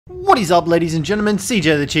What is up, ladies and gentlemen?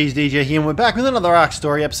 Cjthecheesedj here, and we're back with another Ark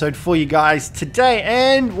story episode for you guys today,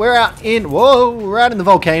 and we're out in the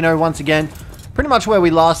volcano once again, pretty much where we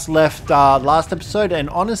last left last episode. And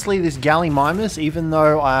honestly, this Gallimimus, even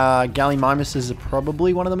though Gallimimus is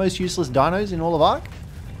probably one of the most useless dinos in all of Ark,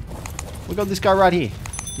 we got this guy right here.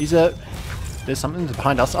 There's something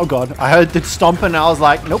behind us. Oh god, I heard the stomp and I was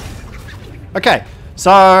like, nope. Okay. So,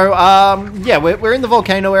 yeah, we're in the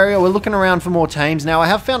volcano area. We're looking around for more tames. Now, I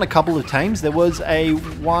have found a couple of tames. There was a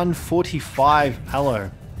 145 aloe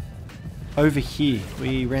over here.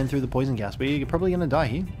 We ran through the poison gas. We're probably going to die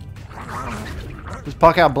here. Let's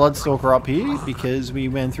park our Bloodstalker up here because we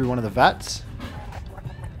ran through one of the vats.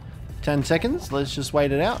 10 seconds. Let's just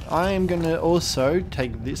wait it out. I am going to also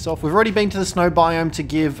take this off. We've already been to the snow biome to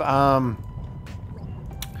give...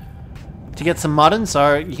 to get some muddin,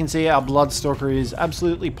 so you can see our Bloodstalker is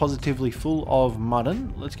absolutely positively full of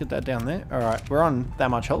muddin. Let's get that down there. Alright, we're on that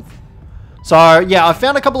much health. So yeah, I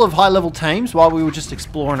found a couple of high level tames while we were just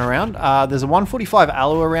exploring around. There's a 145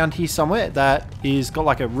 aloe around here somewhere that is got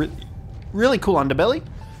like a really cool underbelly.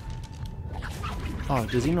 Oh,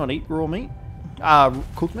 does he not eat raw meat?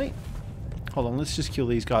 Cooked meat? Hold on, let's just kill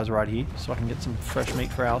these guys right here so I can get some fresh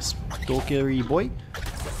meat for our stalkery boy.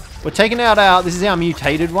 We're taking out this is our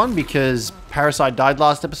mutated one because Parasite died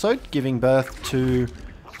last episode, giving birth to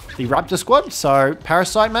the Raptor Squad. So,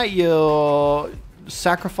 Parasite, mate, your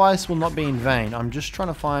sacrifice will not be in vain. I'm just trying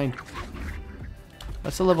to find...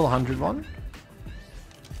 That's a level 100 one.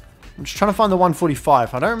 I'm just trying to find the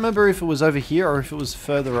 145. I don't remember if it was over here or if it was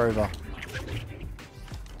further over.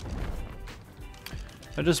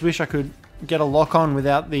 I just wish I could get a lock on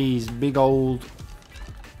without these big old...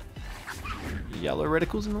 yellow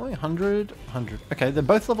reticles in the way. 100, 100. Okay, they're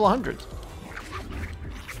both level 100.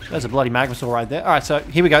 There's a bloody Magmasaur right there. Alright, so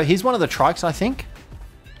here we go. Here's one of the trikes, I think.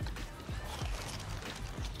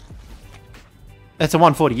 That's a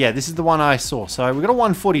 140. Yeah, this is the one I saw. So we've got a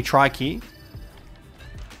 140 trike here.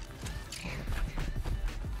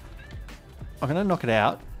 I'm going to knock it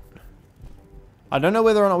out. I don't know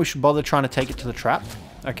whether or not we should bother trying to take it to the trap.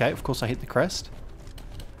 Okay, of course I hit the crest.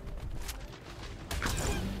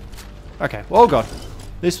 Okay, oh god.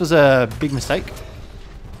 This was a big mistake.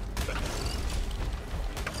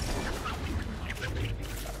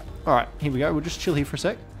 Alright, here we go. We'll just chill here for a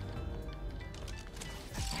sec.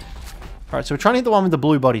 Alright, so we're trying to hit the one with the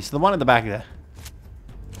blue body. So the one at the back there.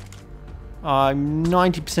 I'm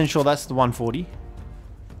 90% sure that's the 140.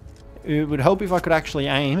 It would help if I could actually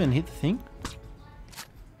aim and hit the thing.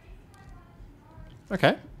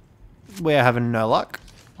 Okay. We're having no luck.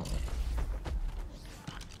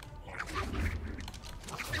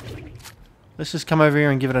 Let's just come over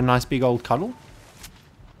here and give it a nice big old cuddle.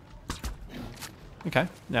 Okay,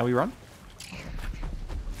 now we run.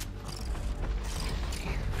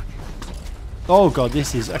 Oh god,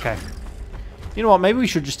 this is... Okay. You know what, maybe we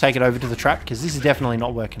should just take it over to the trap, because this is definitely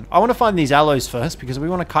not working. I want to find these aloes first, because we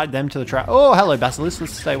want to kite them to the trap. Oh, hello, Basilisk.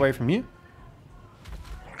 Let's stay away from you.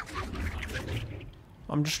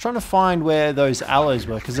 I'm just trying to find where those aloes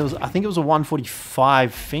were, because I think it was a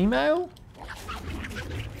 145 female?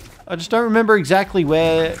 I just don't remember exactly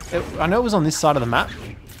where... I know it was on this side of the map.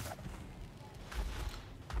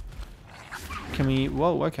 Can we...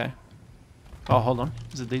 Whoa, okay. Oh, hold on.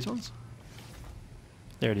 Is it these ones?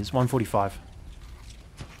 There it is, 145.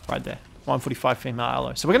 Right there. 145 female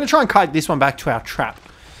aloe. So we're going to try and kite this one back to our trap.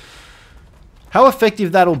 How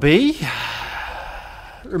effective that'll be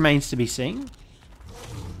remains to be seen.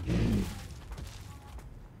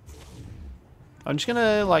 I'm just going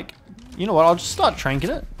to, like... You know what? I'll just start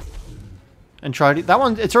tranking it. And try to... That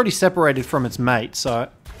one, it's already separated from its mate, so...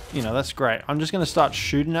 You know, that's great. I'm just going to start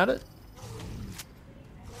shooting at it.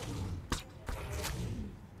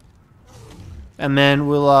 And then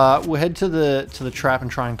we'll head to the trap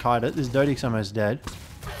and try and kite it. This Dodic's almost dead.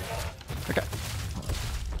 Okay.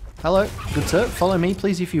 Hello. Good sir. Follow me,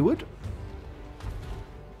 please, if you would.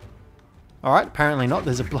 Alright, apparently not.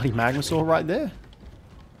 There's a bloody Magmasaur right there.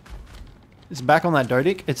 It's back on that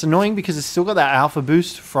Dodic. It's annoying because it's still got that alpha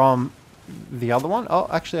boost from the other one. Oh,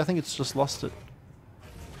 actually, I think it's just lost it.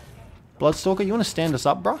 Bloodstalker, you want to stand us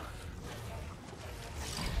up, bruh?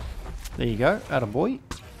 There you go. Attaboy.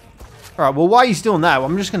 Alright, well, while he's doing that,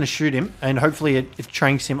 I'm just going to shoot him, and hopefully it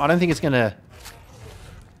tranks him. I don't think it's going to...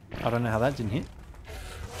 I don't know how that didn't hit.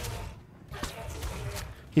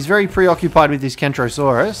 He's very preoccupied with his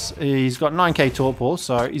Kentrosaurus. He's got 9k torpor,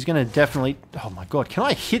 so he's going to definitely... Oh my god, can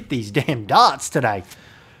I hit these damn darts today?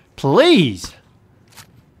 Please!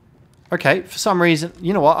 Okay, for some reason...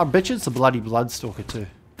 You know what? I bet you it's the bloody Bloodstalker too.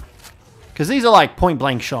 Because these are like point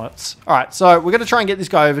blank shots. Alright, so we're going to try and get this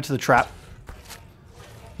guy over to the trap.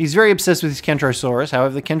 He's very obsessed with his Kentrosaurus.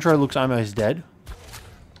 However, the Kentro looks almost dead.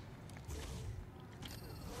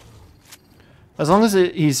 As long as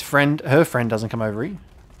her friend doesn't come over here.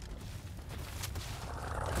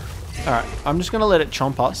 Alright, I'm just going to let it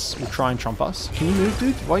chomp us. We'll try and chomp us. Can you move,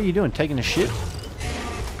 dude? What are you doing? Taking a shit?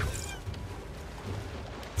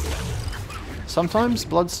 Sometimes,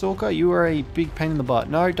 Bloodstalker, you are a big pain in the butt.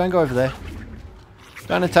 No, don't go over there.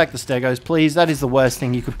 Don't attack the Stegos, please. That is the worst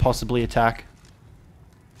thing you could possibly attack.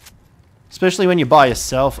 Especially when you're by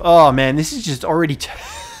yourself. Oh man, this is just already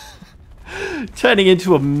turning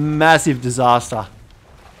into a massive disaster.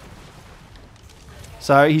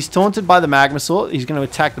 So he's taunted by the Magmasaur. He's going to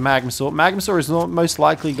attack the Magmasaur. Magmasaur is most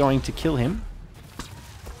likely going to kill him.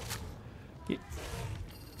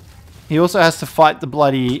 He also has to fight the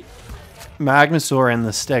bloody Magmasaur and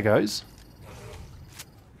the Stegos.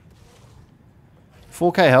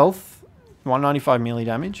 4k health. 195 melee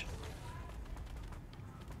damage.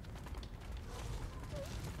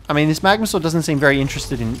 I mean, this Magmasaur doesn't seem very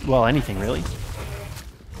interested in, well, anything really.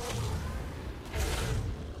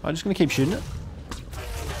 I'm just going to keep shooting it.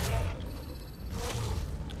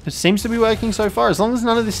 It seems to be working so far. As long as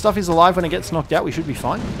none of this stuff is alive when it gets knocked out, we should be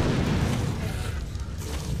fine.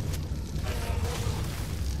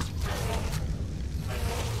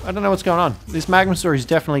 I don't know what's going on. This Magmasaur is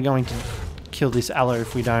definitely going to kill this Aloe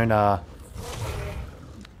if we don't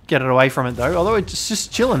get it away from it though. Although it's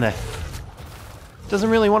just chilling there. Doesn't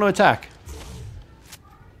really want to attack.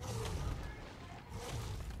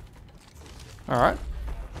 Alright.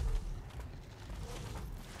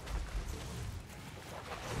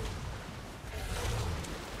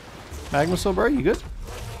 Magmasaur, bro, you good?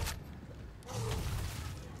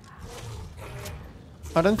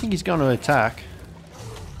 I don't think he's going to attack.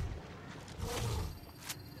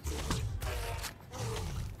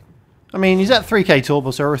 I mean, he's at 3k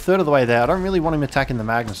torpor, so we're a third of the way there. I don't really want him attacking the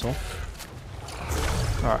Magmasaur.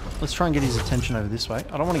 Alright, let's try and get his attention over this way.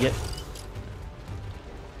 I don't want to get...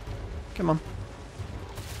 Come on.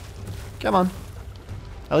 Come on.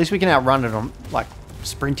 At least we can outrun it on, like,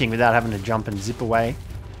 sprinting without having to jump and zip away.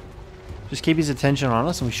 Just keep his attention on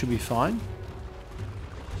us and we should be fine.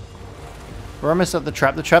 We're almost at the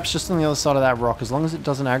trap. The trap's just on the other side of that rock, as long as it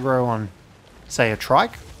doesn't aggro on, say, a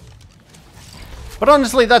trike. But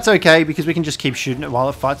honestly, that's okay, because we can just keep shooting it while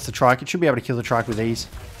it fights the trike. It should be able to kill the trike with ease.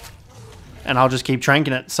 And I'll just keep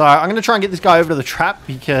tranking it. So I'm going to try and get this guy over to the trap,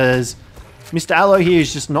 because Mr. Aloe here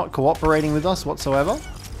is just not cooperating with us whatsoever.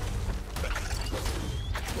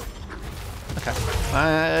 Okay.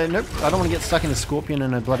 Nope. I don't want to get stuck in a scorpion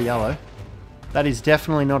and a bloody Aloe. That is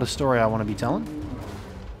definitely not a story I want to be telling.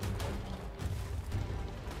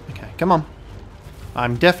 Okay, come on.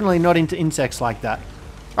 I'm definitely not into insects like that.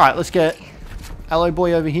 Alright, let's get Aloe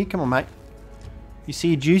boy over here. Come on, mate. You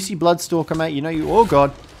see a juicy Bloodstalker, mate. You know you... Oh,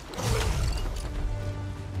 God.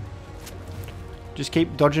 Just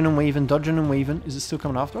keep dodging and weaving, dodging and weaving. Is it still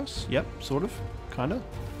coming after us? Yep, sort of. Kind of.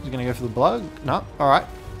 He's going to go for the blood. No. Alright.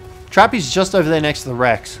 Trap is just over there next to the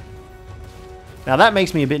Rex. Now, that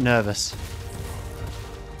makes me a bit nervous.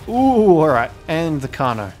 Ooh, alright. And the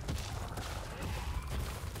Kano.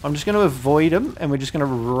 I'm just going to avoid him, and we're just going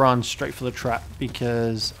to run straight for the trap,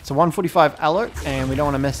 because it's a 145 Aloe, and we don't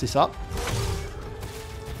want to mess this up.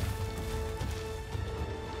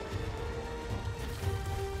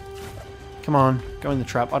 Come on, go in the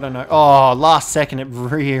trap. I don't know. Oh, last second it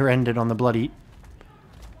rear-ended on the bloody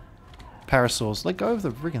parasaurs. Let go of the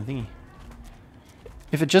friggin' thingy.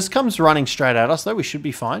 If it just comes running straight at us, though, we should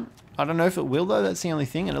be fine. I don't know if it will, though. That's the only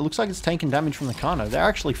thing. And it looks like it's taking damage from the Kano. They're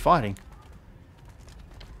actually fighting.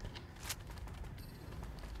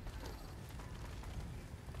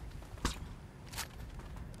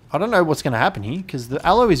 I don't know what's going to happen here, because the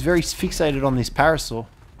Aloe is very fixated on this parasaur.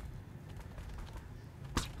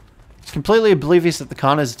 It's completely oblivious that the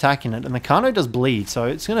Kano is attacking it, and the Kano does bleed, so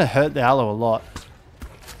it's going to hurt the Aloe a lot.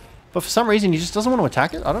 But for some reason, he just doesn't want to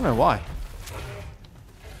attack it. I don't know why.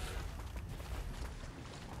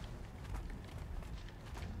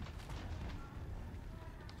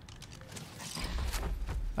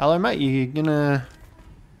 Aloe, mate, you're gonna...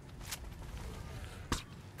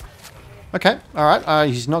 Okay, alright.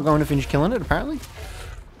 He's not going to finish killing it, apparently.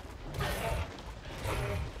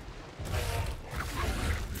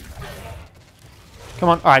 Come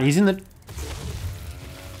on. Alright, he's in the...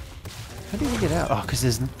 How did he get out? Oh, because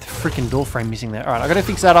there's the freaking door frame missing there. Alright, I gotta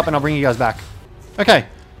fix that up and I'll bring you guys back. Okay,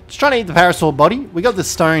 just trying to eat the parasaur body. We got the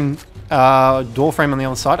stone door frame on the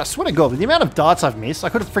other side. I swear to God, with the amount of darts I've missed, I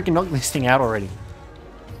could have freaking knocked this thing out already.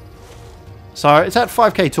 So, it's at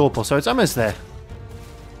 5k torpor, so it's almost there.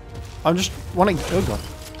 I'm just wanting... Oh, God.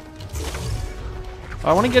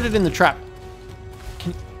 I want to get it in the trap.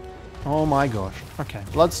 Oh my gosh. Okay.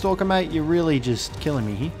 Bloodstalker, mate, you're really just killing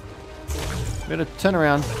me here. Better turn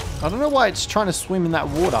around. I don't know why it's trying to swim in that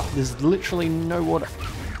water. There's literally no water.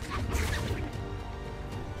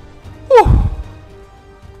 Whew.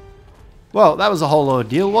 Well, that was a whole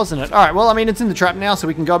ordeal, wasn't it? Alright, well, I mean, it's in the trap now, so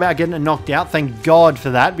we can go about getting it knocked out. Thank God for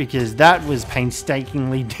that, because that was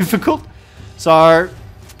painstakingly difficult. So,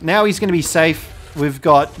 now he's going to be safe. We've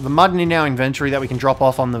got the mud in our inventory that we can drop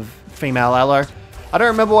off on the female aloe. I don't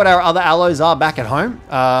remember what our other aloes are back at home.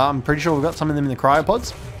 I'm pretty sure we've got some of them in the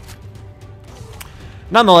cryopods.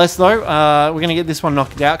 Nonetheless, though, we're going to get this one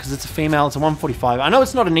knocked out because it's a female. It's a 145. I know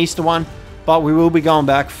it's not an Easter one, but we will be going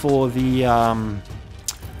back for the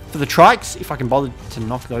trikes, if I can bother to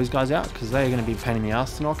knock those guys out, because they're going to be a pain in the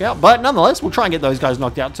ass to knock out. But nonetheless, we'll try and get those guys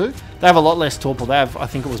knocked out too. They have a lot less torpor. They have, I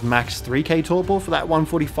think it was max 3k torpor for that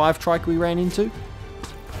 145 trike we ran into.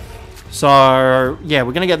 So, yeah,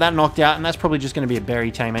 we're going to get that knocked out, and that's probably just going to be a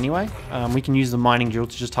berry tame anyway. We can use the mining drill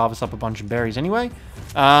to just harvest up a bunch of berries anyway.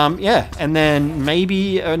 Yeah, and then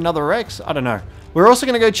maybe another Rex. I don't know. We're also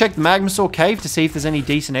going to go check the Magmasaur cave to see if there's any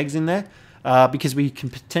decent eggs in there, because we can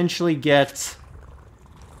potentially get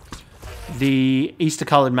the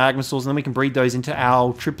Easter-coloured Magmasaurs, and then we can breed those into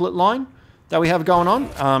our triplet line that we have going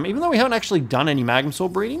on, even though we haven't actually done any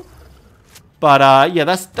Magmasaur breeding. But, yeah,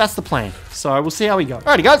 that's the plan. So, we'll see how we go.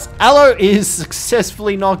 Alrighty, guys. Aloe is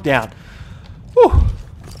successfully knocked down. Whew.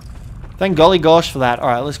 Thank golly gosh for that.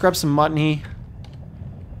 Alright, let's grab some mutton here.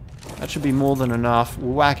 That should be more than enough.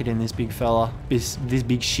 We'll whack it in this big fella. This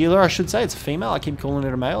big Sheila, I should say. It's a female. I keep calling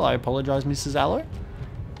it a male. I apologize, Mrs. Aloe.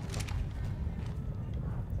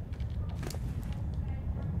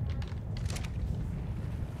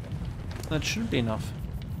 That should be enough.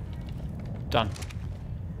 Done.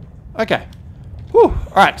 Okay. Whew.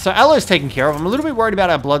 Alright, so Aloe's taken care of. I'm a little bit worried about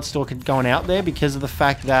our Bloodstalker going out there because of the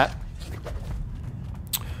fact that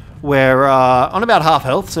we're on about half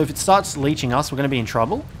health, so if it starts leeching us, we're going to be in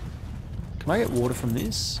trouble. Can I get water from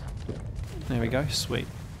this? There we go. Sweet.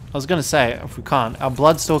 I was going to say, if we can't, our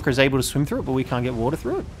Bloodstalker is able to swim through it, but we can't get water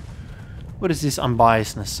through it. What is this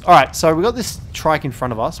unbiasedness? Alright, so we got this trike in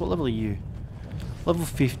front of us. What level are you? Level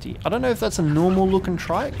 50. I don't know if that's a normal looking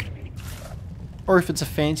trike or if it's a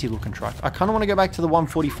fancy looking trike. I kind of want to go back to the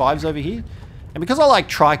 145s over here. And because I like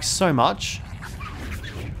trikes so much,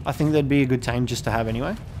 I think that'd be a good tame just to have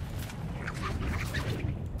anyway.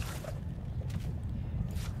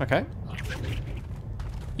 Okay.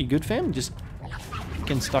 You good, fam? Just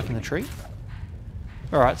getting stuck in the tree.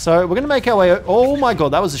 Alright, so we're going to make our way... Oh my god,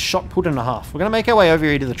 that was a shot put and a half. We're going to make our way over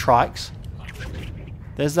here to the trikes.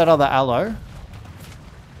 There's that other aloe.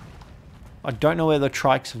 I don't know where the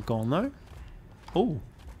trikes have gone though. Oh,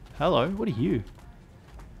 hello. What are you?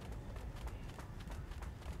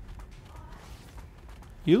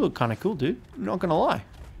 You look kind of cool, dude. I'm not gonna lie.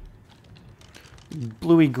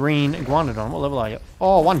 Bluey green iguanodon. What level are you?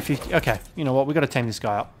 Oh, 150. Okay. You know what? We got to tame this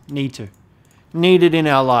guy up. Need to. Need it in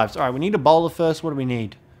our lives. All right. We need a bowler first. What do we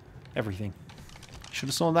need? Everything. Should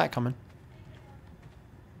have saw that coming.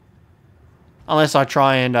 Unless I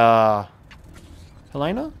try and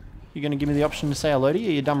Helena? You're going to give me the option to say hello to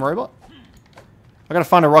you, you dumb robot? I got to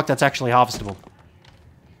find a rock that's actually harvestable.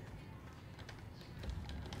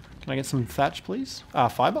 Can I get some thatch, please?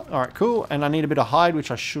 Fiber? Alright, cool. And I need a bit of hide, which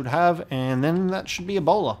I should have. And then that should be a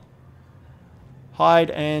bowler. Hide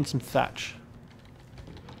and some thatch.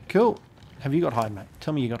 Cool. Have you got hide, mate?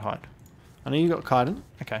 Tell me you got hide. I know you got Clayton.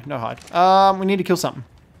 Okay, no hide. We need to kill something.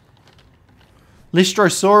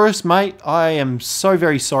 Lystrosaurus, mate. I am so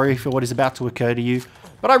very sorry for what is about to occur to you.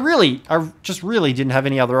 But I just really didn't have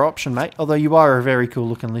any other option, mate. Although you are a very cool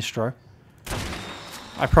looking Lystro.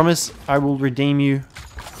 I promise I will redeem you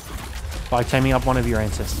by taming up one of your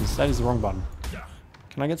ancestors. That is the wrong button.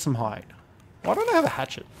 Can I get some hide? Why don't I have a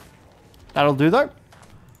hatchet? That'll do though.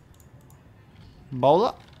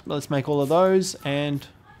 Bowler. Let's make all of those and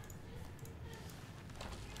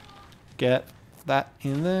get that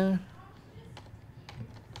in there.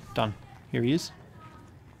 Done. Here he is.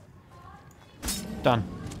 Done.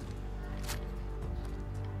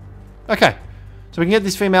 Okay. So we can get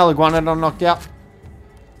this female iguanodon knocked out.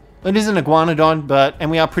 It is an iguanodon,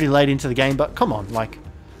 and we are pretty late into the game, but come on, like,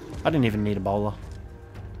 I didn't even need a bowler.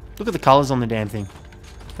 Look at the colours on the damn thing.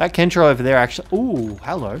 That Kentra over there actually... Ooh,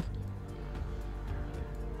 hello.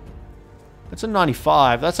 That's a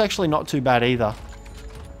 95. That's actually not too bad either.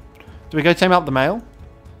 Do we go tame up the male?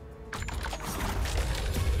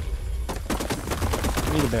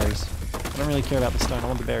 Give me the berries. I don't really care about the stone. I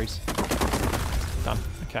want the berries. Done.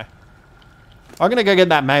 Okay. I'm going to go get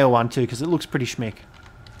that male one too, because it looks pretty schmick.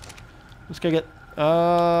 Let's go get...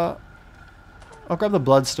 I'll grab the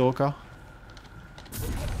Bloodstalker.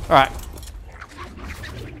 Alright.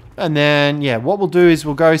 And then, yeah, what we'll do is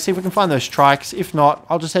we'll go see if we can find those trikes. If not,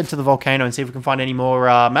 I'll just head to the volcano and see if we can find any more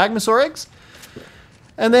magmasaur eggs.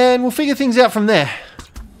 And then we'll figure things out from there.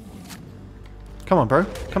 Come on, bro.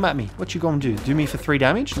 Come at me. What you gonna do? Do me for 3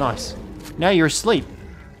 damage? Nice. Now you're asleep.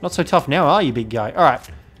 Not so tough now, are you, big guy? Alright.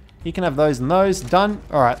 You can have those and those. Done.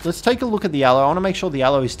 Alright, let's take a look at the aloe. I want to make sure the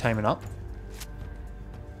aloe is taming up.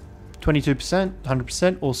 22%,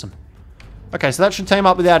 100%. Awesome. Okay, so that should tame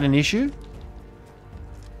up without an issue.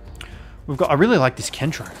 We've got... I really like this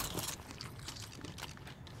Kentro.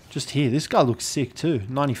 Just here. This guy looks sick too.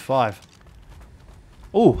 95.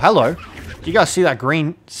 Oh, hello. You guys see that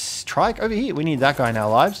green trike over here? We need that guy in our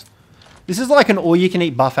lives. This is like an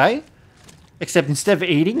all-you-can-eat buffet. Except instead of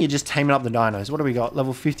eating, you're just taming up the dinos. What do we got?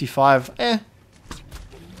 Level 55.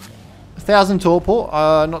 1,000 torpor.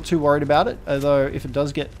 Not too worried about it. Although, if it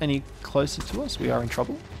does get any closer to us, we are in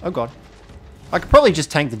trouble. Oh, God. I could probably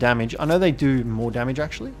just tank the damage. I know they do more damage,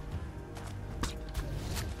 actually.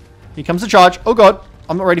 Here comes the charge. Oh, God.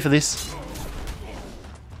 I'm not ready for this.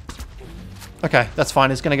 Okay, that's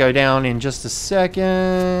fine. It's going to go down in just a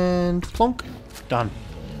second. Plonk. Done.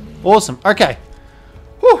 Awesome. Okay.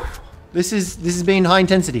 Whew. This has been high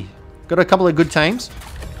intensity. Got a couple of good tames.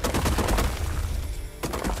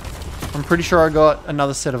 I'm pretty sure I got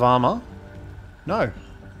another set of armor. No.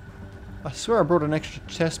 I swear I brought an extra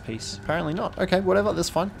chest piece. Apparently not. Okay, whatever. That's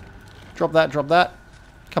fine. Drop that, drop that.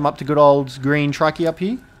 Come up to good old green trikey up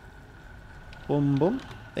here. Boom, boom.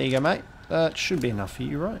 There you go, mate. That should be enough for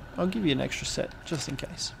you, right? I'll give you an extra set, just in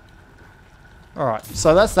case. Alright,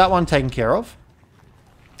 so that's that one taken care of.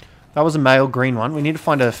 That was a male green one. We need to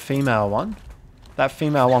find a female one. That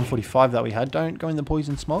female 145 that we had. Don't go in the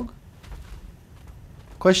poison smog.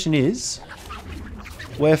 Question is,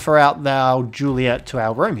 wherefore art thou, Juliet, to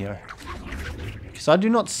our Romeo? Because I do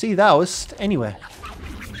not see thouest anywhere.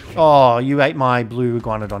 Oh, you ate my blue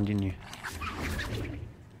iguanodon, didn't you?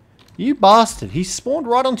 You bastard. He spawned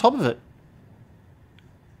right on top of it.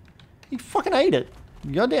 He fucking ate it.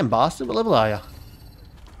 You goddamn bastard. What level are you?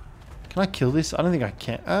 Can I kill this? I don't think I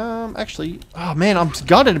can. Actually... Oh, man. I'm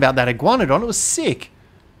gutted about that iguanodon. It was sick.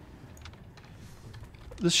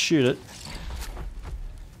 Let's shoot it.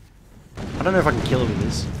 I don't know if I can kill it with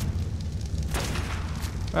this.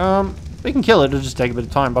 We can kill it. It'll just take a bit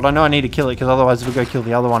of time. But I know I need to kill it because otherwise it'll go kill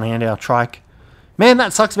the other one and our trike. Man,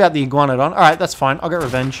 that sucks about the iguanodon. Alright, that's fine. I'll get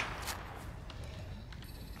revenge.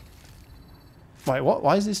 Wait, what?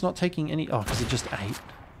 Why is this not taking any... Oh, because it just ate. I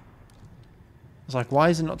was like, why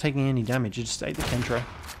is it not taking any damage? It just ate the Kentro.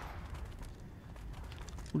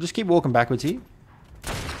 We'll just keep walking backwards here.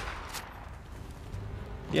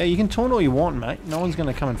 Yeah, you can taunt all you want, mate. No one's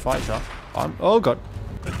going to come and fight you. Oh, God.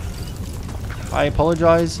 I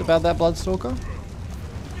apologize about that, Bloodstalker.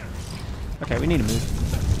 Okay, we need to move.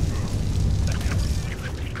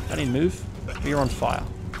 I need to move. You're on fire.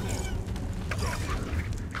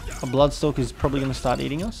 A Bloodstalker is probably going to start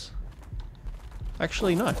eating us.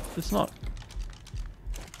 Actually, no, it's not.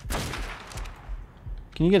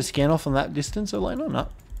 Can you get a scan off on that distance, Elena? No.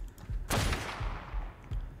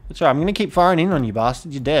 That's right, I'm going to keep firing in on you,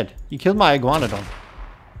 bastard. You're dead. You killed my iguanodon.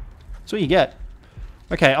 That's what you get.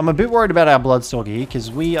 Okay, I'm a bit worried about our Bloodstalker here,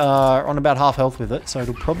 because we are on about half health with it, so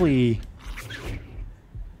it'll probably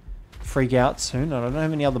freak out soon. I don't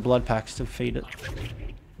have any other blood packs to feed it.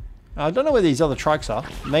 I don't know where these other trikes are.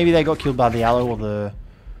 Maybe they got killed by the aloe or the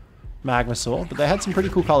magmasaur, but they had some pretty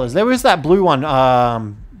cool colors. There was that blue one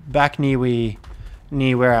back near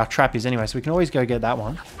where our trap is anyway, so we can always go get that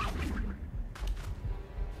one.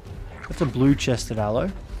 That's a blue chested aloe.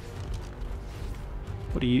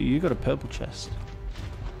 What are you? You got a purple chest.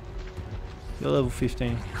 You're level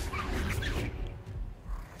 15.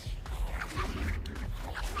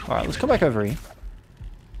 Alright, let's come back over here.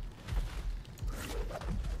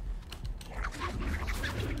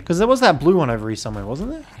 Because there was that blue one over here somewhere,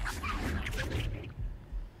 wasn't there?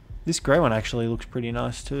 This grey one actually looks pretty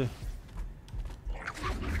nice too.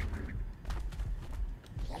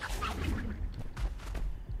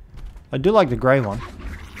 I do like the grey one.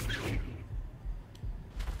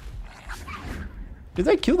 Did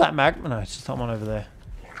they kill that magma? No, it's just someone over there.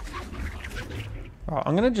 Alright,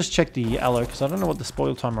 I'm going to just check the aloe because I don't know what the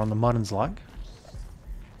spoil timer on the Muddin's like.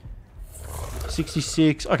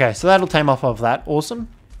 66. Okay, so that'll tame off of that. Awesome.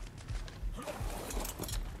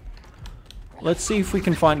 Let's see if we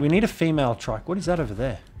can find... We need a female trike. What is that over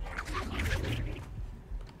there?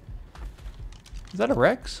 Is that a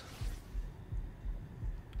Rex?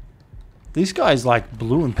 This guy's like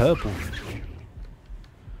blue and purple.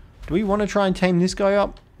 Do we want to try and tame this guy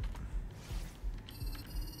up?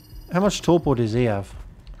 How much torpor does he have?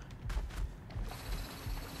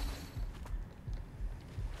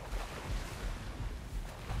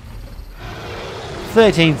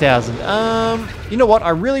 13,000. You know what? I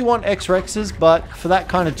really want X-Rexes, but for that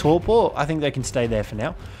kind of torpor, I think they can stay there for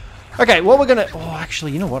now. Okay, what we're gonna... Oh,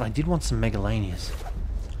 actually, you know what? I did want some Megalanias.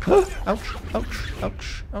 Ouch, ouch,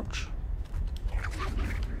 ouch, ouch.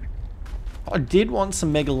 I did want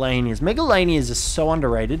some Megalanias. Megalanias are so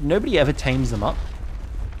underrated. Nobody ever tames them up.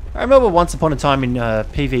 I remember once upon a time in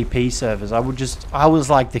PvP servers, I was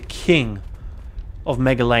like the king of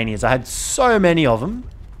Megalanias. I had so many of them.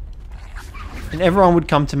 And everyone would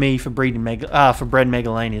come to me for bred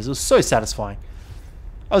Megalanias. It was so satisfying.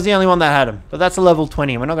 I was the only one that had them. But that's a level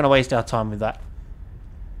 20, and we're not going to waste our time with that.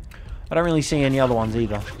 I don't really see any other ones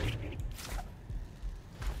either.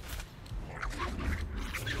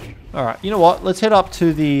 Alright, you know what? Let's head up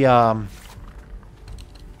to the...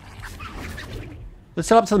 let's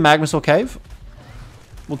head up to the Magmasaur Cave.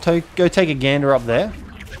 We'll go take a gander up there.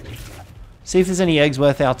 See if there's any eggs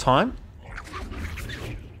worth our time.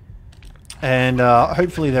 And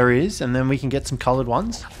hopefully there is, and then we can get some coloured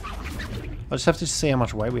ones. I just have to see how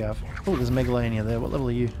much weight we have. Oh, there's a Megalania there. What level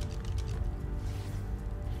are you?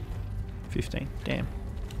 15. Damn.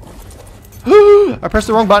 I pressed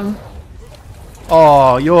the wrong button.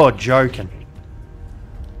 Oh, you're joking.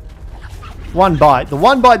 One bite. The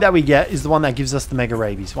one bite that we get is the one that gives us the Mega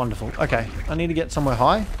Rabies. Wonderful. Okay, I need to get somewhere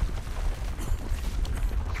high.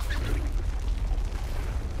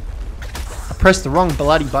 Pressed the wrong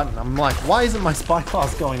bloody button. I'm like, why isn't my spy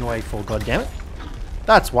class going away for? God damn it!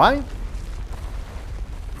 That's why.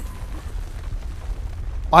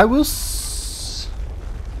 I will.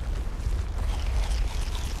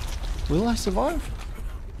 Will I survive?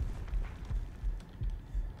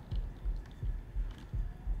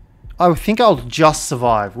 I think I'll just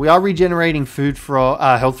survive. We are regenerating food for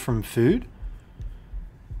health from food.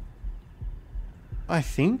 I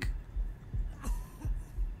think.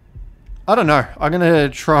 I don't know. I'm going to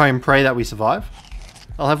try and pray that we survive.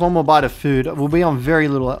 I'll have one more bite of food. We'll be on very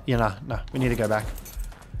little... Yeah, no. We need to go back.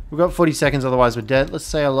 We've got 40 seconds, otherwise we're dead. Let's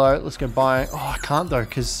say hello. Let's go buy... Oh, I can't though,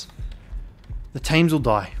 because the tames will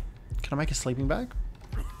die. Can I make a sleeping bag?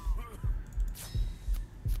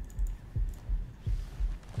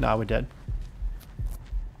 No, we're dead.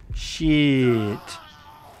 Shit.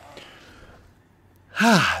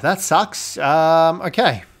 That sucks.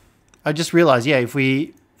 Okay. I just realized, yeah, if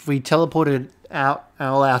we teleported out,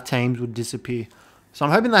 all our tames would disappear. So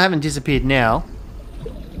I'm hoping they haven't disappeared now.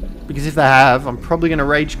 Because if they have, I'm probably going to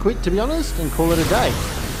rage quit, to be honest, and call it a day.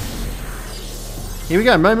 Here we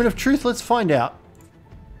go, moment of truth, let's find out.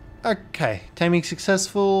 Okay, taming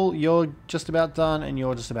successful, you're just about done, and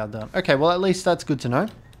you're just about done. Okay, well at least that's good to know.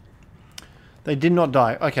 They did not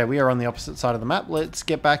die. Okay, we are on the opposite side of the map. Let's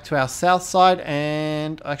get back to our south side,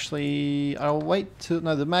 and actually, I'll wait till...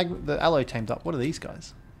 No, the alloy tamed up. What are these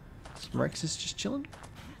guys? Some Rexes just chilling.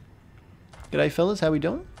 G'day fellas, how we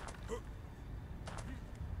doing?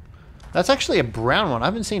 That's actually a brown one. I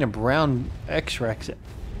haven't seen a brown X-Rex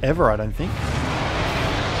ever, I don't think.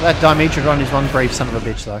 That Dimetrodon is one brave son of a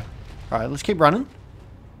bitch though. Alright, let's keep running.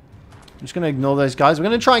 I'm just going to ignore those guys. We're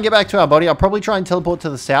going to try and get back to our body. I'll probably try and teleport to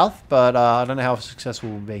the south, but I don't know how successful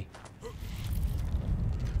we'll be.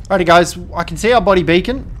 Alrighty guys, I can see our body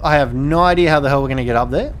beacon. I have no idea how the hell we're going to get up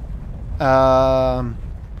there.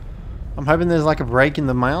 I'm hoping there's like a break in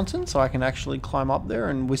the mountain so I can actually climb up there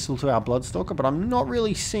and whistle to our Bloodstalker, but I'm not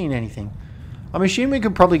really seeing anything. I'm assuming we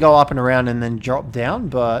could probably go up and around and then drop down,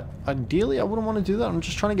 but ideally I wouldn't want to do that. I'm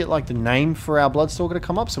just trying to get like the name for our Bloodstalker to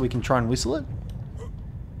come up so we can try and whistle it.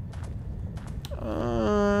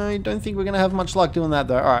 I don't think we're going to have much luck doing that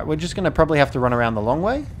though. Alright, we're just going to probably have to run around the long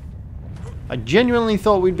way. I genuinely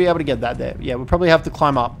thought we'd be able to get that there. Yeah, we'll probably have to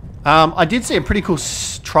climb up. I did see a pretty cool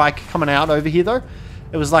trike coming out over here though.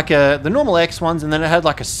 It was like the normal X ones, and then it had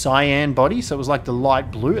like a cyan body, so it was like the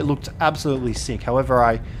light blue. It looked absolutely sick. However,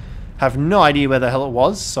 I have no idea where the hell it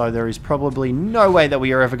was, so there is probably no way that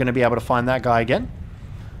we are ever going to be able to find that guy again.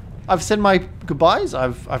 I've said my goodbyes.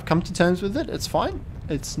 I've come to terms with it. It's fine.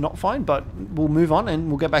 It's not fine, but we'll move on and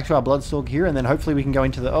we'll get back to our Bloodstalker here, and then hopefully we can go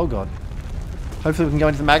into the... Oh god. Hopefully we can go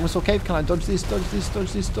into the Magmasaur cave. Can I dodge this, dodge this,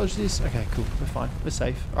 dodge this, dodge this? Okay, cool. We're fine. We're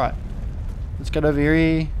safe. Alright. Let's get over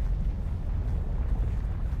here.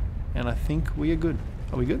 And I think we are good.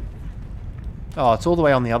 Are we good? Oh, it's all the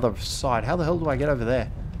way on the other side. How the hell do I get over there?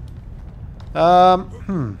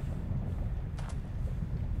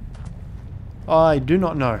 I do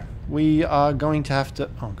not know. We are going to have to...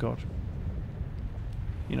 Oh, God.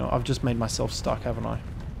 You know, I've just made myself stuck, haven't I?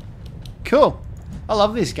 Cool. I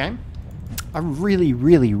love this game. I really,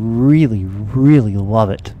 really, really, really love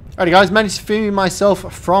it. Alrighty, guys. Managed to free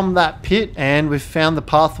myself from that pit, and we've found the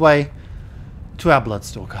pathway to our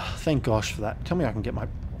Bloodstalker. Thank gosh for that. Tell me I can get my...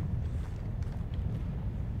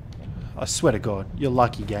 I swear to God. You're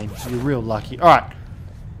lucky, game. You're real lucky. Alright.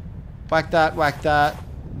 Whack that, whack that.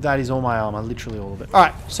 That is all my armor. Literally all of it.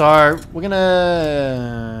 Alright, so we're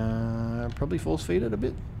gonna probably force feed it a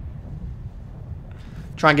bit.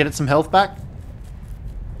 Try and get it some health back.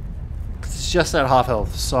 It's just at half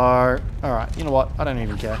health. So, alright, you know what? I don't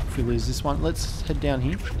even care if we lose this one. Let's head down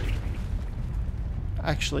here.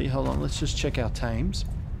 Actually, hold on. Let's just check our tames.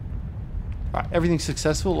 Alright, everything's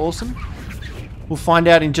successful. Awesome. We'll find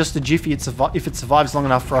out in just a jiffy if it survives long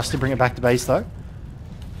enough for us to bring it back to base, though.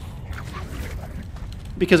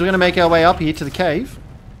 Because we're going to make our way up here to the cave.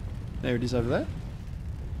 There it is over there.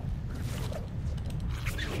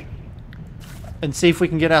 And see if we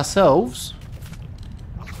can get ourselves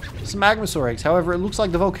some magmasaur eggs. However, it looks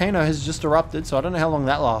like the volcano has just erupted, so I don't know how long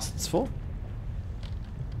that lasts for.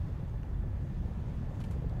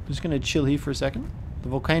 I'm just going to chill here for a second. The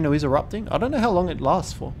volcano is erupting. I don't know how long it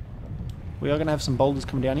lasts for. We are going to have some boulders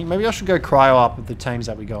coming down here. Maybe I should go cryo up with the tames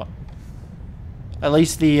that we got. At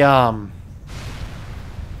least the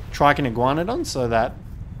Trike and Iguanodon, so that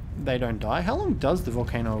they don't die. How long does the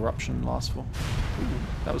volcano eruption last for? Ooh,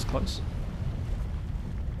 that was close.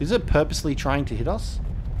 Is it purposely trying to hit us?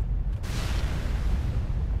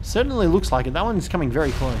 Certainly looks like it. That one is coming very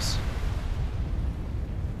close.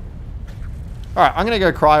 Alright, I'm going to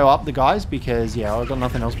go cryo up the guys because, yeah, I've got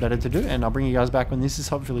nothing else better to do, and I'll bring you guys back when this is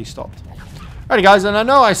hopefully stopped. Alrighty guys, and I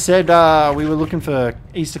know I said we were looking for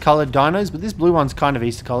Easter coloured dinos, but this blue one's kind of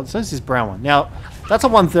Easter coloured, so this is brown one. Now, that's a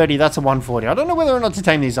 130, that's a 140. I don't know whether or not to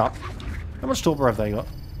tame these up. How much torpor have they got?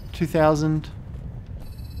 2,000.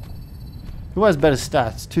 Who has better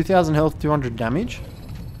stats? 2,000 health, 200 damage.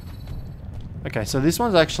 Okay, so this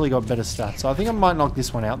one's actually got better stats, so I think I might knock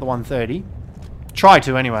this one out, the 130. Try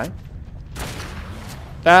to, anyway.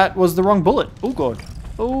 That was the wrong bullet. Oh, God.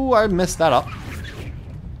 Oh, I messed that up.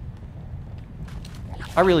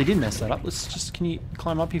 I really did mess that up. Let's just... Can you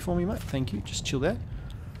climb up here for me, mate? Thank you. Just chill there.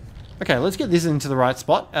 Okay, let's get this into the right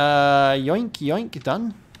spot. Yoink, yoink.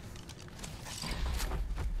 Done.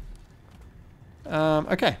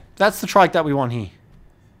 Okay. That's the trike that we want here.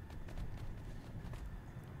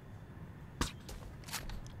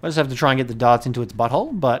 I just have to try and get the darts into its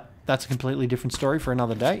butthole, but that's a completely different story for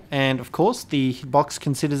another day. And, of course, the hitbox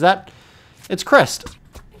considers that its crest.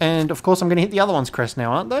 And, of course, I'm going to hit the other one's crest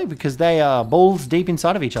now, aren't they? Because they are balls deep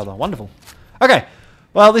inside of each other. Wonderful. Okay.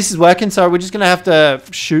 Well, this is working, so we're just going to have to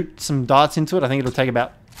shoot some darts into it. I think it'll take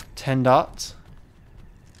about 10 darts.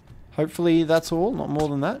 Hopefully that's all, not more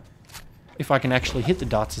than that. If I can actually hit the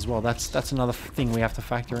darts as well. That's another thing we have to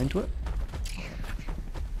factor into it.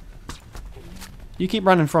 You keep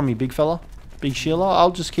running from me, big fella. Big Sheila.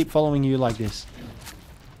 I'll just keep following you like this.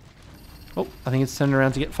 Oh, I think it's turning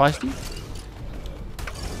around to get feisty.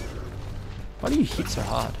 Why do you hit so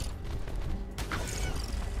hard?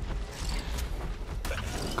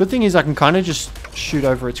 Good thing is I can kind of just shoot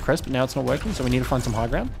over its crest, but now it's not working, so we need to find some high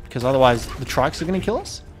ground, because otherwise the trikes are going to kill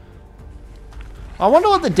us. I wonder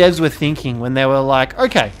what the devs were thinking when they were like,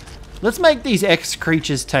 okay, let's make these X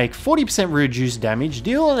creatures take 40% reduced damage,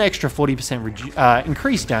 deal an extra 40%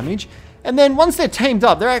 increased damage, and then once they're tamed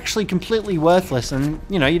up, they're actually completely worthless, and,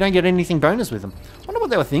 you know, you don't get anything bonus with them. I wonder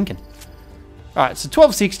what they were thinking. Alright, so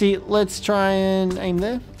 1260. Let's try and aim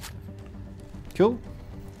there. Cool.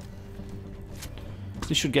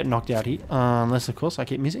 This should get knocked out here. Unless, of course, I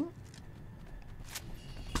keep missing.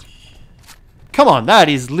 Come on, that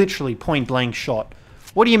is literally point-blank shot.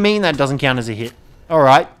 What do you mean that doesn't count as a hit?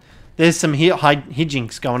 Alright. There's some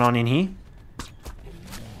hijinks going on in here.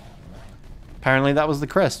 Apparently that was the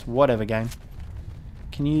crest. Whatever, game.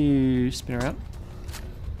 Can you spin around?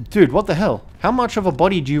 Dude, what the hell? How much of a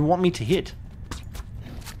body do you want me to hit?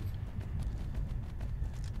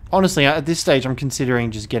 Honestly, at this stage, I'm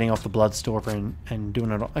considering just getting off the Bloodstalker and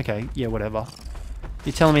doing it. Okay, yeah, whatever.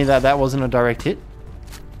 You're telling me that that wasn't a direct hit?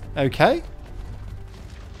 Okay.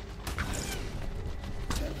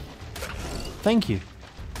 Thank you.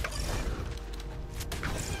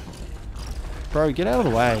 Bro, get out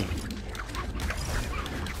of the way.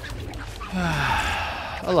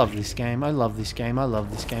 I love this game. I love this game. I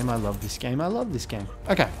love this game. I love this game. I love this game.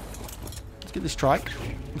 Okay. Let's get this trike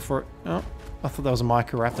before it... Oh. I thought that was a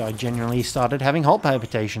Microraptor. I genuinely started having heart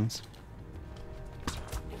palpitations.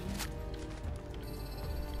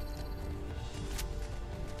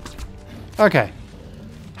 Okay.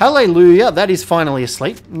 Hallelujah, that is finally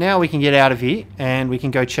asleep. Now we can get out of here and we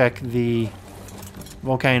can go check the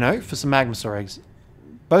volcano for some magmasaur eggs.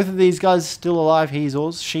 Both of these guys still alive.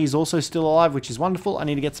 She's also still alive, which is wonderful. I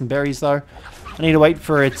need to get some berries though. I need to wait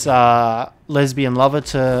for its lesbian lover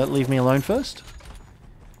to leave me alone first.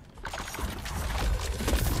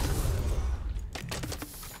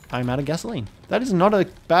 I'm out of gasoline. That is not a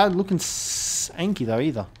bad looking Anki though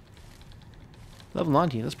either. Level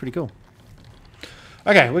 90, that's pretty cool.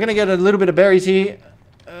 Okay, we're going to get a little bit of berries here.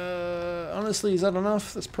 Honestly, is that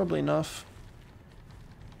enough? That's probably enough.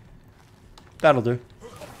 That'll do.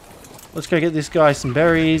 Let's go get this guy some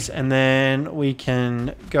berries, and then we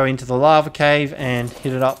can go into the lava cave and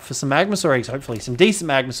hit it up for some magmasaur eggs, hopefully. Some decent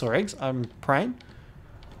magmasaur eggs, I'm praying.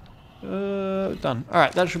 Done.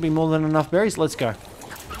 Alright, that should be more than enough berries. Let's go.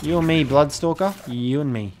 You and me, Bloodstalker. You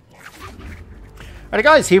and me. Alright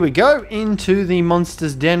guys, here we go. Into the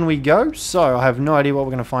monster's den we go. So, I have no idea what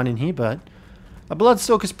we're going to find in here, but a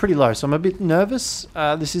Bloodstalker's pretty low, so I'm a bit nervous.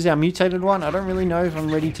 This is our mutated one. I don't really know if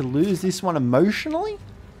I'm ready to lose this one emotionally.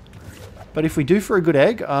 But if we do for a good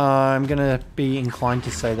egg, I'm going to be inclined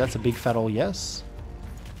to say that's a big fat ol' yes.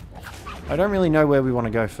 I don't really know where we want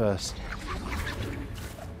to go first.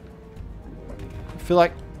 I feel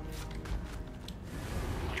like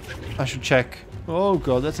I should check. Oh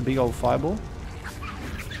god, that's a big old fireball.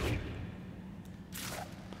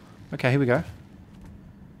 Okay, here we go.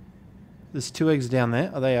 There's 2 eggs down there.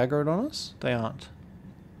 Are they aggroed on us? They aren't.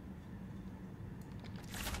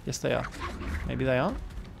 Yes, they are. Maybe they aren't.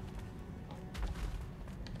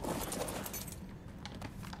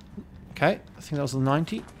 Okay, I think that was the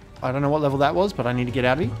 90. I don't know what level that was, but I need to get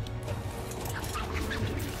out of here.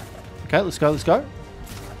 Okay, let's go, let's go.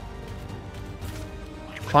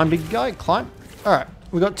 Climb, big guy, climb. Alright,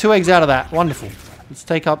 we got 2 eggs out of that. Wonderful. Let's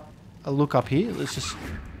take up a look up here. Let's just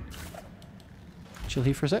chill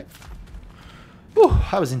here for a sec. Whew,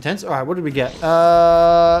 that was intense. Alright, what did we get?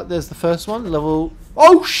 There's the first one, level...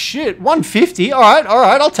 Oh shit, 150. Alright,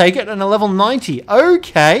 I'll take it. And a level 90.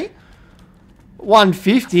 Okay.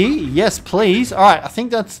 150. Yes, please. Alright, I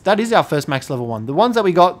think that is our first max level one. The ones that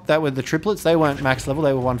we got that were the triplets, they weren't max level.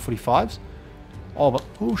 They were 145s. Oh, but...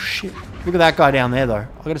 Oh shit. Look at that guy down there, though.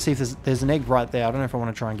 I've got to see if there's an egg right there. I don't know if I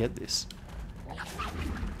want to try and get this.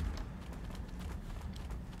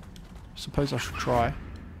 Suppose I should try.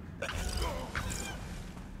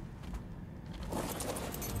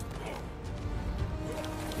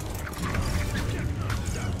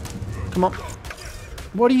 Come on.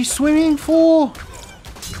 What are you swimming for?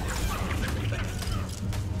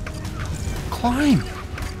 Climb.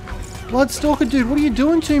 Bloodstalker, dude, what are you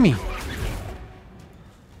doing to me?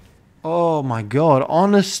 Oh my god,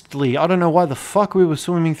 honestly, I don't know why the fuck we were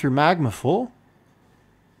swimming through magma for.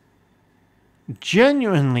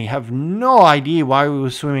 Genuinely have no idea why we were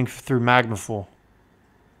swimming through magma for.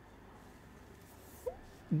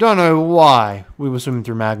 Don't know why we were swimming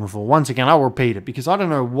through magma for. Once again, I'll repeat it because I don't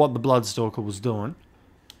know what the Bloodstalker was doing.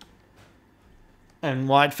 And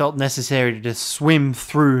why it felt necessary to just swim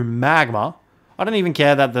through magma. I don't even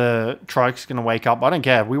care that the trike's going to wake up. I don't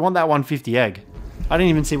care. We want that 150 egg. I didn't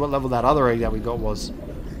even see what level that other egg that we got was.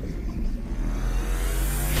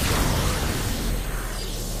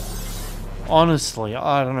 Honestly,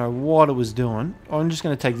 I don't know what it was doing. I'm just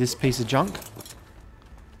going to take this piece of junk.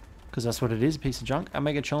 Because that's what it is, a piece of junk. Our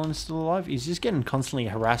Mega Cholin is still alive. He's just getting constantly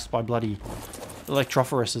harassed by bloody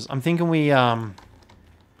Electrophoruses. I'm thinking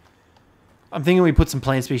we put some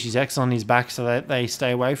Plant Species X on his back so that they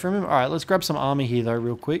stay away from him. Alright, let's grab some armor here though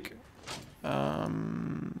real quick.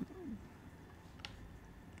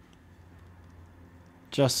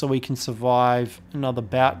 Just so we can survive another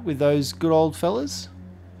bout with those good old fellas.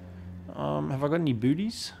 Have I got any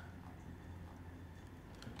booties?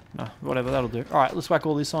 No, whatever, that'll do. Alright, let's whack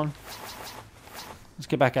all this on. Let's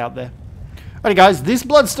get back out there. Alright guys, this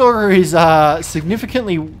Bloodstalker is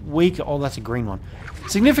significantly weaker. Oh, that's a green one.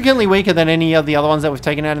 Significantly weaker than any of the other ones that we've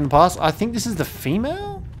taken out in the past. I think this is the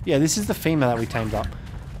female? Yeah, this is the female that we tamed up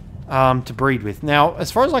to breed with. Now,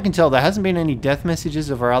 as far as I can tell, there hasn't been any death messages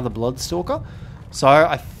of our other Bloodstalker. So,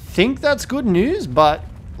 I think that's good news, but,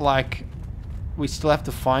 like, we still have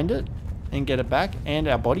to find it and get it back, and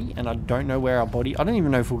our body, and I don't know where our body... I don't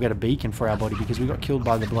even know if we'll get a beacon for our body, because we got killed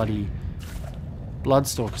by the bloody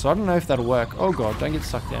Bloodstalker, so I don't know if that'll work. Oh god, don't get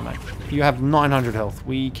stuck there, mate. You have 900 health.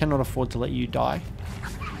 We cannot afford to let you die,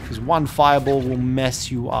 because one fireball will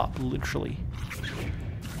mess you up, literally.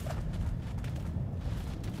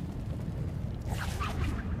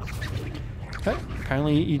 Okay,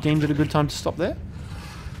 apparently you deemed it a good time to stop there.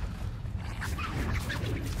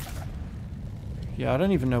 Yeah, I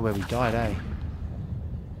don't even know where we died, eh?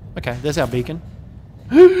 Okay, there's our beacon.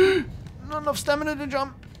 Not enough stamina to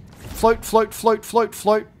jump. Float, float, float, float,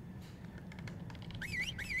 float.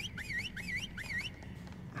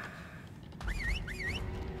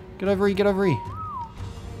 Get over here, get over here.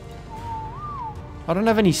 I don't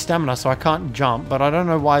have any stamina, so I can't jump, but I don't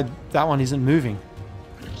know why that one isn't moving.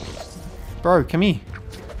 Bro, come here.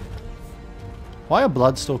 Why are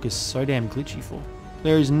Bloodstalkers so damn glitchy for?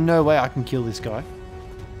 There is no way I can kill this guy.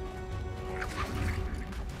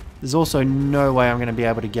 There's also no way I'm going to be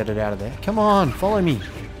able to get it out of there. Come on, follow me.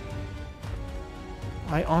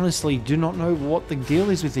 I honestly do not know what the deal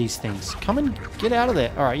is with these things. Come and get out of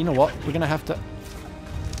there. Alright, you know what? We're going to have to...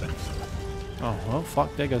 Oh, well,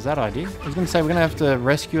 fuck. There goes that idea. I was going to say we're going to have to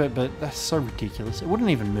rescue it, but that's so ridiculous. It wouldn't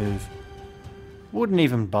even move. Wouldn't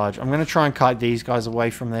even budge. I'm going to try and kite these guys away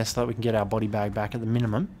from there so that we can get our body bag back at the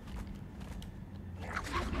minimum.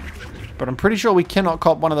 But I'm pretty sure we cannot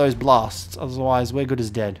cop one of those blasts. Otherwise, we're good as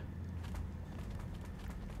dead.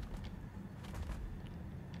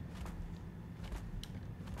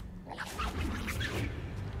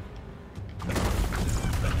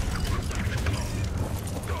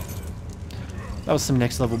 That was some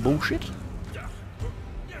next level bullshit.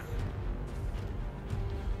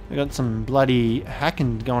 We got some bloody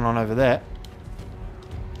hacking going on over there.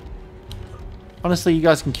 Honestly, you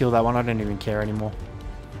guys can kill that one. I don't even care anymore.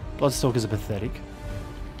 Bloodstalkers are pathetic.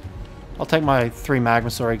 I'll take my 3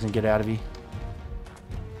 Magmasaur eggs and get out of here.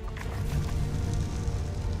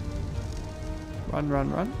 Run,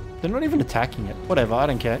 run, run. They're not even attacking it. Whatever, I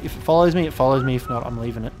don't care. If it follows me, it follows me. If not, I'm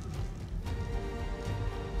leaving it.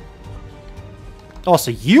 Oh,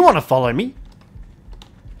 so you want to follow me?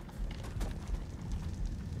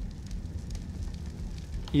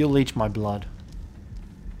 You'll leech my blood.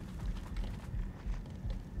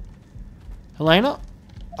 Helena,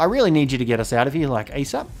 I really need you to get us out of here, like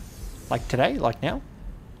ASAP. Like today, like now.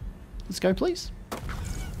 Let's go, please.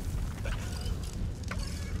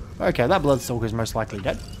 Okay, that Bloodstalker is most likely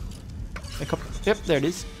dead. Yep, there it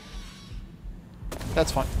is.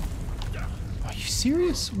 That's fine. Are you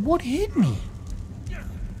serious? What hit me?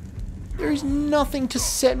 There is nothing to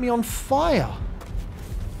set me on fire.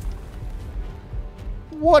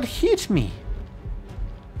 What hit me?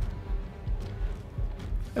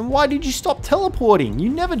 And why did you stop teleporting? You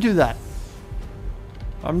never do that.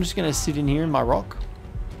 I'm just going to sit in here in my rock.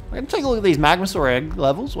 I'm going to take a look at these Magmasaur egg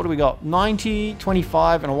levels. What do we got? 90,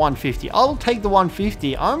 25, and a 150. I'll take the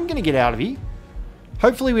 150. I'm going to get out of here.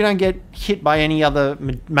 Hopefully we don't get hit by any other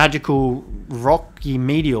magical rocky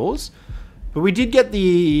meteors. But we did get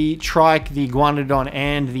the Trike, the Iguanodon,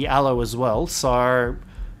 and the Aloe as well. So,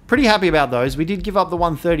 pretty happy about those. We did give up the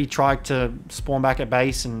 130 Trike to spawn back at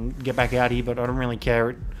base and get back out here, but I don't really care.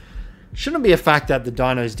 It shouldn't be a fact that the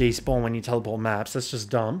dinos despawn when you teleport maps. That's just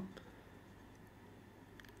dumb.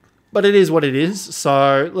 But it is what it is.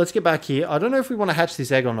 So, let's get back here. I don't know if we want to hatch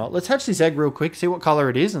this egg or not. Let's hatch this egg real quick, see what color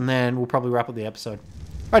it is, and then we'll probably wrap up the episode.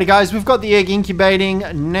 Alrighty guys, we've got the egg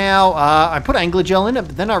incubating now. I put angler gel in it,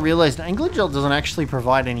 but then I realized angler gel doesn't actually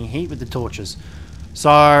provide any heat with the torches.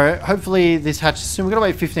 So hopefully this hatches soon. We've got to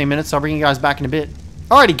wait 15 minutes, so I'll bring you guys back in a bit.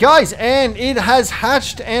 Alrighty guys, and it has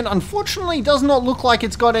hatched, and unfortunately does not look like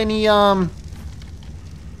it's got any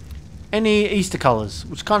Easter colors,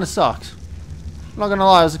 which kind of sucks. I'm not gonna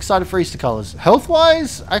lie, I was excited for Easter colors.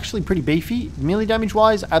 Health-wise, actually pretty beefy. Melee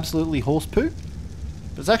damage-wise, absolutely horse poo.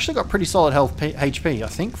 But it's actually got pretty solid health HP, I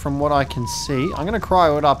think, from what I can see. I'm going to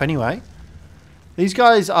cryo it up anyway. These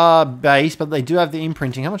guys are base, but they do have the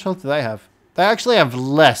imprinting. How much health do they have? They actually have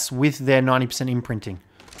less with their 90% imprinting.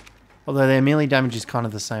 Although their melee damage is kind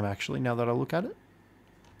of the same, actually, now that I look at it.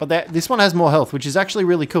 But this one has more health, which is actually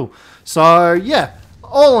really cool. So, yeah.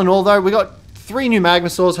 All in all, though, we got 3 new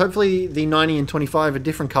Magmasaurs. Hopefully, the 90 and 25 are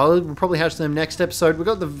different colored. We'll probably hatch them next episode. We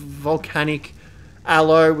got the volcanic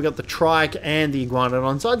Aloe, we got the Trike, and the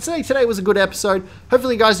Iguanodon. So I'd say today was a good episode.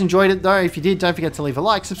 Hopefully you guys enjoyed it, though. If you did, don't forget to leave a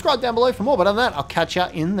like. Subscribe down below for more. But other than that, I'll catch you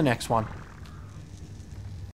in the next one.